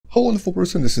Hello wonderful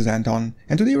person, this is Anton,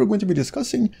 and today we're going to be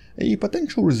discussing a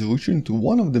potential resolution to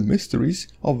one of the mysteries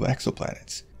of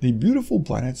exoplanets, the beautiful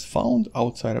planets found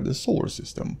outside of the solar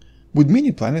system, with many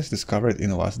planets discovered in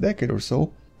the last decade or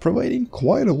so, providing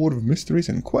quite a lot of mysteries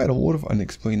and quite a lot of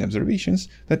unexplained observations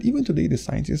that even today the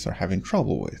scientists are having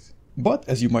trouble with. But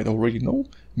as you might already know,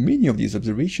 many of these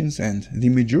observations and the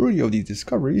majority of these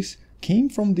discoveries came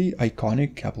from the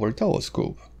iconic Kepler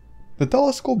telescope. The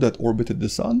telescope that orbited the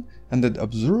Sun and that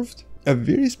observed a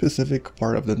very specific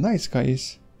part of the night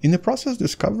skies, in the process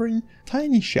discovering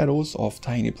tiny shadows of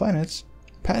tiny planets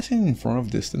passing in front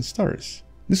of distant stars.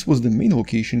 This was the main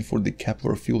location for the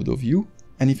Kepler field of view,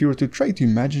 and if you were to try to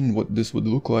imagine what this would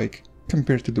look like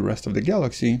compared to the rest of the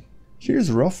galaxy,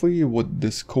 here's roughly what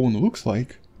this cone looks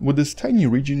like, with this tiny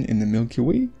region in the Milky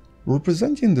Way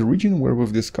representing the region where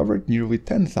we've discovered nearly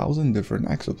 10,000 different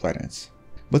exoplanets,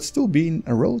 but still being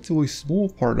a relatively small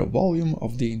part of volume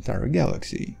of the entire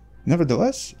galaxy.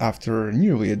 Nevertheless, after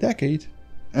nearly a decade,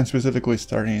 and specifically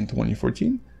starting in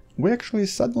 2014, we actually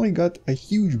suddenly got a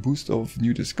huge boost of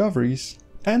new discoveries,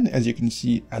 and as you can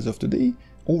see as of today,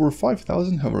 over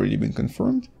 5,000 have already been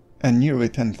confirmed, and nearly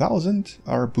 10,000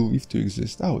 are believed to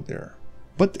exist out there.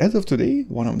 But as of today,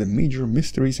 one of the major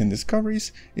mysteries and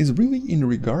discoveries is really in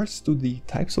regards to the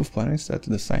types of planets that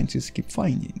the scientists keep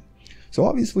finding. So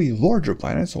obviously larger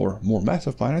planets or more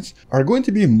massive planets are going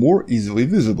to be more easily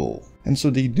visible, and so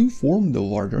they do form the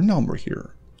larger number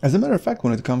here. As a matter of fact,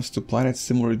 when it comes to planets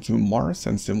similar to Mars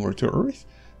and similar to Earth,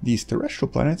 these terrestrial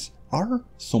planets are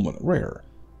somewhat rare,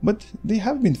 but they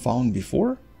have been found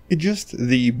before. It's just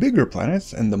the bigger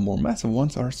planets and the more massive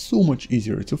ones are so much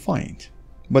easier to find.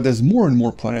 But as more and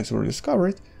more planets were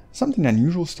discovered, something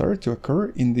unusual started to occur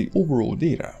in the overall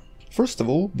data. First of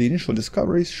all, the initial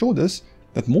discoveries showed us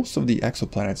that most of the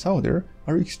exoplanets out there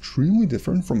are extremely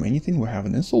different from anything we have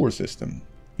in the solar system.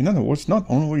 In other words, not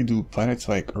only do planets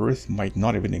like Earth might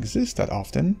not even exist that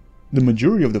often, the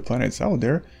majority of the planets out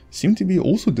there seem to be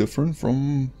also different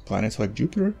from planets like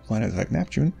Jupiter, planets like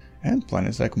Neptune, and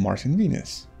planets like Mars and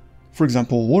Venus. For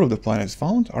example, a lot of the planets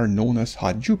found are known as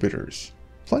hot Jupiters.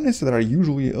 Planets that are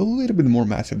usually a little bit more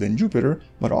massive than Jupiter,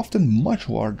 but often much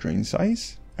larger in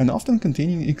size, and often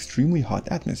containing extremely hot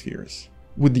atmospheres,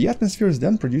 with the atmospheres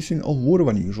then producing a lot of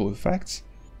unusual effects,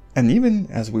 and even,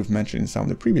 as we've mentioned in some of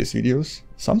the previous videos,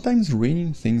 sometimes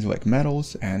raining things like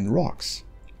metals and rocks.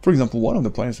 For example, one of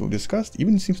the planets we've discussed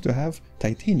even seems to have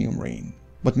titanium rain.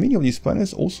 But many of these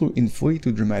planets also inflate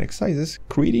to dramatic sizes,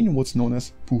 creating what's known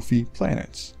as poofy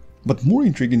planets. But more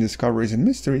intriguing discoveries and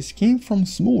mysteries came from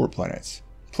smaller planets,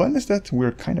 planets that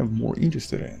we're kind of more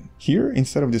interested in. Here,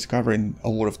 instead of discovering a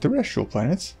lot of terrestrial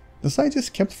planets, the scientists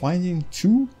kept finding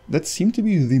two that seem to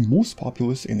be the most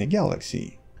populous in the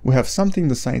galaxy. We have something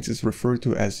the scientists refer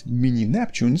to as mini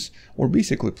Neptunes, or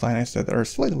basically planets that are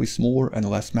slightly smaller and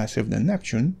less massive than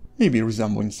Neptune, maybe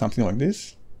resembling something like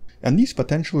this. And these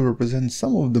potentially represent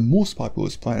some of the most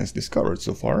populous planets discovered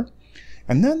so far.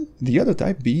 And then the other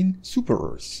type being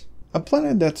super-Earths, a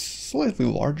planet that's slightly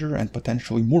larger and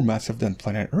potentially more massive than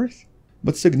planet Earth,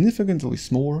 but significantly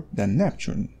smaller than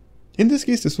Neptune. In this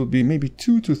case, this would be maybe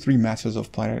 2 to 3 masses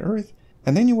of planet Earth,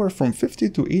 and anywhere from 50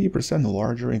 to 80%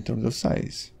 larger in terms of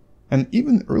size. And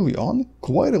even early on,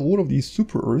 quite a lot of these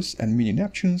super-Earths and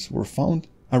mini-Neptunes were found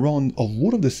around a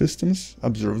lot of the systems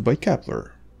observed by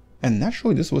Kepler. And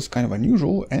naturally this was kind of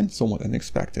unusual and somewhat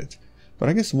unexpected. But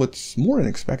I guess what's more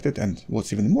unexpected and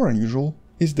what's even more unusual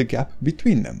is the gap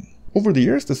between them. Over the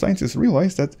years, the scientists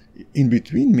realized that in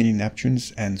between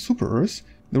mini-Neptunes and super-Earths,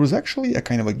 there was actually a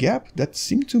kind of a gap that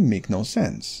seemed to make no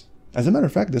sense. As a matter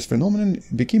of fact, this phenomenon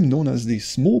became known as the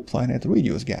small planet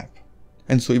radius gap.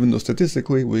 And so even though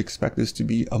statistically we expect this to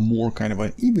be a more kind of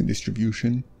an even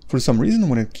distribution, for some reason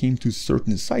when it came to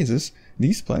certain sizes,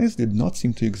 these planets did not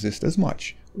seem to exist as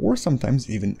much, or sometimes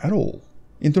even at all.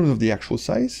 In terms of the actual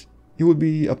size, it would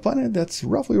be a planet that's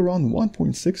roughly around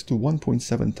 1.6 to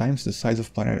 1.7 times the size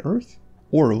of planet Earth,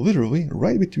 or literally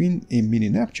right between a mini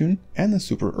Neptune and a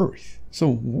super Earth.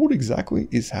 So what exactly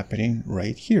is happening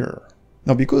right here?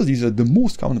 Now, because these are the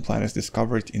most common planets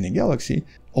discovered in the galaxy,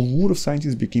 a lot of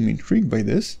scientists became intrigued by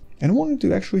this and wanted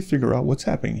to actually figure out what's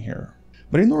happening here.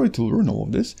 But in order to learn all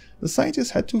of this, the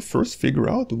scientists had to first figure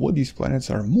out what these planets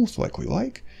are most likely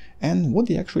like and what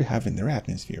they actually have in their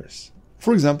atmospheres.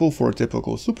 For example, for a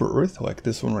typical super-Earth like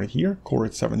this one right here,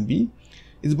 Coret 7b,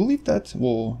 it's believed that,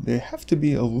 well, they have to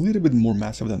be a little bit more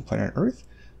massive than planet Earth,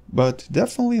 but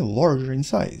definitely larger in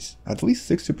size, at least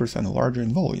 60% larger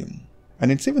in volume.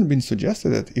 And it's even been suggested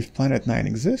that if Planet 9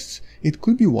 exists, it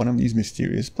could be one of these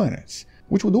mysterious planets,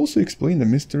 which would also explain the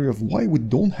mystery of why we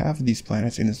don't have these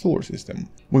planets in the solar system.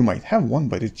 We might have one,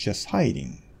 but it's just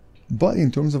hiding. But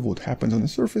in terms of what happens on the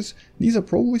surface, these are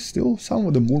probably still some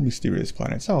of the more mysterious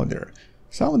planets out there.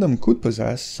 Some of them could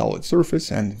possess solid surface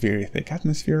and very thick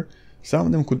atmosphere, some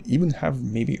of them could even have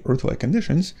maybe Earth-like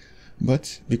conditions,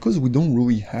 but because we don't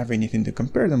really have anything to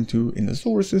compare them to in the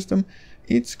solar system,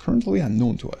 it's currently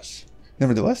unknown to us.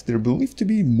 Nevertheless, they're believed to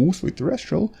be mostly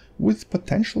terrestrial, with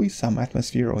potentially some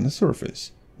atmosphere on the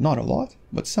surface. Not a lot,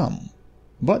 but some.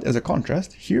 But as a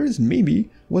contrast, here's maybe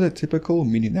what a typical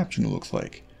mini Neptune looks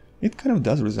like. It kind of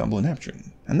does resemble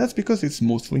Neptune, and that's because it's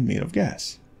mostly made of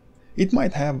gas. It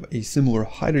might have a similar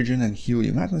hydrogen and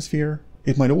helium atmosphere,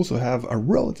 it might also have a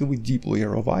relatively deep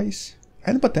layer of ice,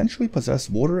 and potentially possess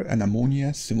water and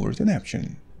ammonia similar to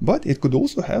Neptune. But it could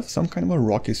also have some kind of a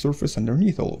rocky surface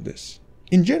underneath all of this.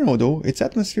 In general though, its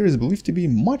atmosphere is believed to be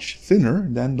much thinner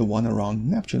than the one around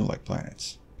Neptune-like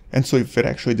planets. And so if it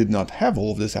actually did not have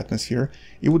all of this atmosphere,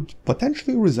 it would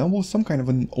potentially resemble some kind of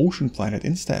an ocean planet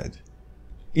instead.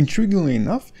 Intriguingly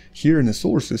enough, here in the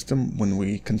solar system, when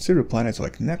we consider planets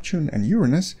like Neptune and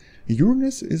Uranus,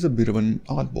 Uranus is a bit of an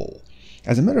oddball.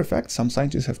 As a matter of fact, some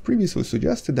scientists have previously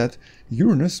suggested that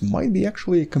Uranus might be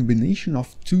actually a combination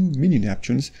of two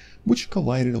mini-Neptunes which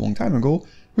collided a long time ago,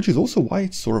 which is also why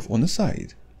it's sort of on the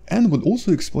side, and would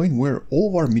also explain where all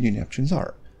of our mini-Neptunes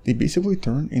are. They basically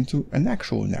turn into an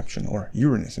actual Neptune, or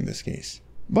Uranus in this case.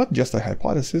 But just a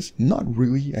hypothesis, not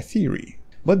really a theory.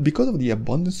 But because of the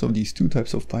abundance of these two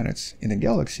types of planets in a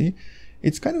galaxy,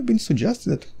 it's kind of been suggested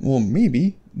that, well,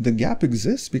 maybe the gap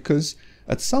exists because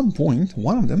at some point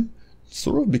one of them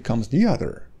sort of becomes the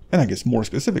other. And I guess more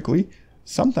specifically,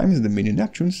 sometimes the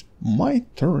mini-Neptunes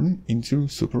might turn into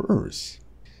super-Earths.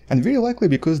 And very likely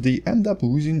because they end up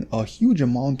losing a huge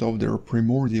amount of their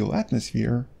primordial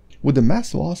atmosphere, with the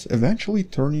mass loss eventually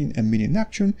turning a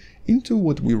mini-Neptune into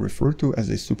what we refer to as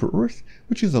a super-Earth,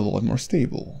 which is a lot more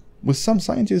stable. With some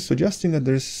scientists suggesting that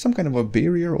there's some kind of a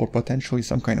barrier or potentially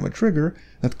some kind of a trigger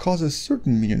that causes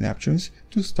certain mini-Neptunes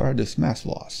to start this mass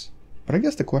loss. But I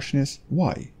guess the question is,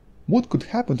 why? What could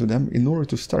happen to them in order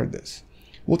to start this?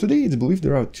 Well, today it's believed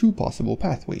there are two possible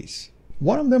pathways.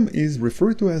 One of them is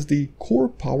referred to as the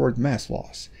core-powered mass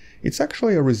loss. It's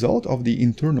actually a result of the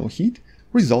internal heat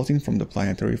resulting from the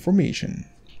planetary formation.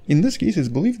 In this case, it's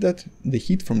believed that the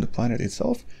heat from the planet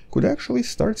itself could actually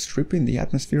start stripping the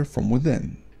atmosphere from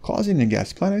within, causing a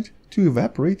gas planet to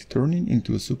evaporate, turning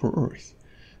into a super-Earth.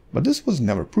 But this was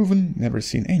never proven, never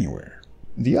seen anywhere.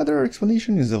 The other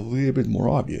explanation is a little bit more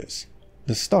obvious.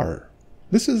 The star.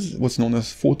 This is what's known as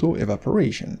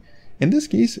photoevaporation. In this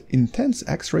case, intense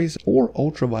X-rays or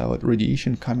ultraviolet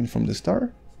radiation coming from the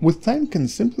star with time can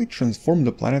simply transform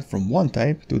the planet from one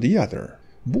type to the other.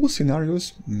 Both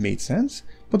scenarios made sense,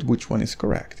 but which one is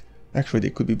correct? Actually, they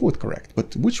could be both correct,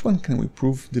 but which one can we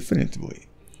prove definitively?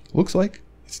 Looks like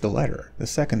it's the latter, the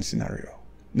second scenario.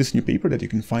 This new paper that you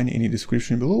can find in the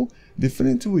description below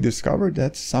definitively discovered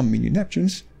that some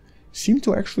mini-Neptunes seem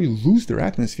to actually lose their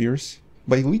atmospheres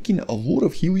by leaking a lot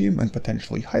of helium and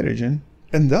potentially hydrogen,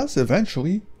 and thus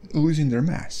eventually losing their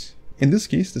mass. In this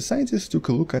case, the scientists took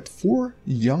a look at 4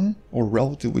 young or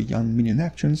relatively young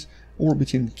mini-Neptunes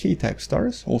orbiting K-type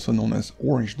stars, also known as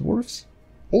orange dwarfs,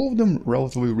 all of them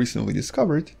relatively recently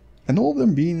discovered, and all of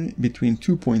them being between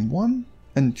 2.1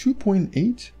 and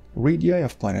 2.8 radii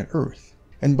of planet Earth.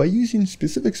 And by using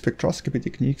specific spectroscopy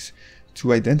techniques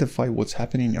to identify what's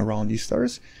happening around these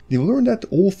stars, they learned that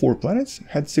all 4 planets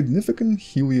had significant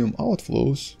helium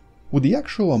outflows, with the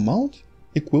actual amount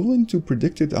equivalent to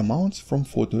predicted amounts from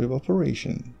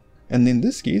photoevaporation. And in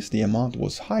this case, the amount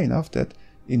was high enough that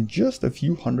in just a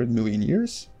few 100 million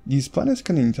years, these planets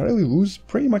can entirely lose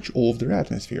pretty much all of their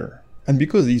atmosphere. And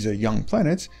because these are young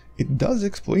planets, it does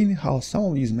explain how some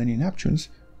of these mini-Neptunes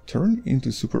turn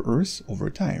into super-Earths over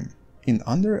time, in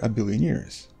under a billion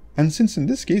years. And since in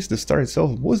this case the star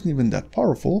itself wasn't even that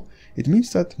powerful, it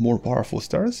means that more powerful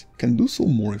stars can do so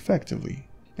more effectively.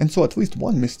 And so at least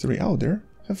one mystery out there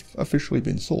have officially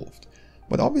been solved.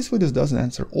 But obviously this doesn't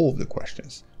answer all of the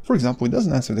questions. For example, it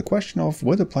doesn't answer the question of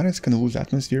whether planets can lose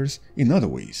atmospheres in other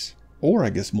ways. Or,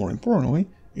 I guess more importantly,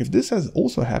 if this has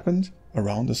also happened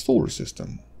around the solar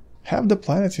system. Have the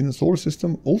planets in the solar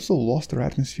system also lost their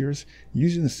atmospheres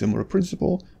using a similar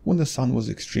principle when the sun was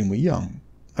extremely young?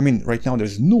 I mean, right now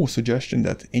there's no suggestion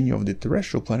that any of the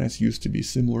terrestrial planets used to be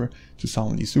similar to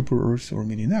some of these super-Earths or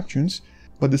mini-Neptunes,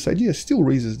 but this idea still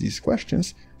raises these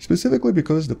questions, specifically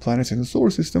because the planets in the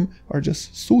solar system are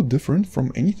just so different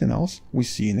from anything else we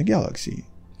see in the galaxy.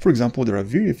 For example, there are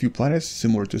very few planets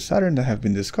similar to Saturn that have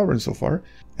been discovered so far,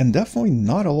 and definitely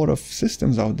not a lot of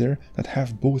systems out there that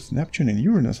have both Neptune and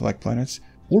Uranus-like planets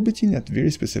orbiting at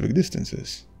very specific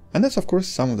distances. And that's of course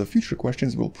some of the future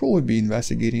questions we'll probably be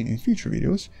investigating in future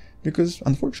videos, because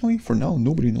unfortunately for now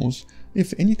nobody knows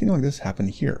if anything like this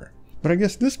happened here. But I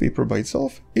guess this paper by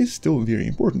itself is still very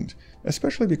important,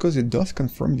 especially because it does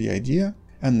confirm the idea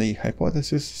and the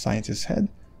hypothesis scientists had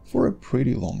for a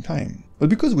pretty long time. But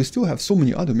because we still have so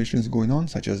many other missions going on,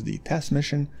 such as the TESS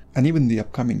mission, and even the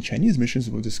upcoming Chinese missions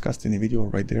we've discussed in the video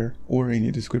right there or in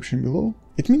the description below,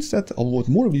 it means that a lot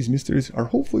more of these mysteries are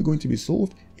hopefully going to be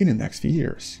solved in the next few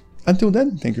years. Until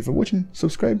then, thank you for watching,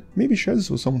 subscribe, maybe share this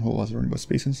with someone who loves learning about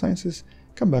space and sciences,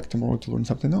 come back tomorrow to learn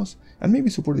something else, and maybe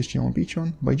support this channel on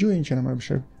Patreon by joining channel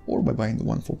membership or by buying the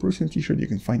wonderful person t-shirt you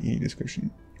can find in the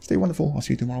description. Stay wonderful, I'll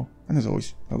see you tomorrow, and as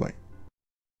always, bye bye.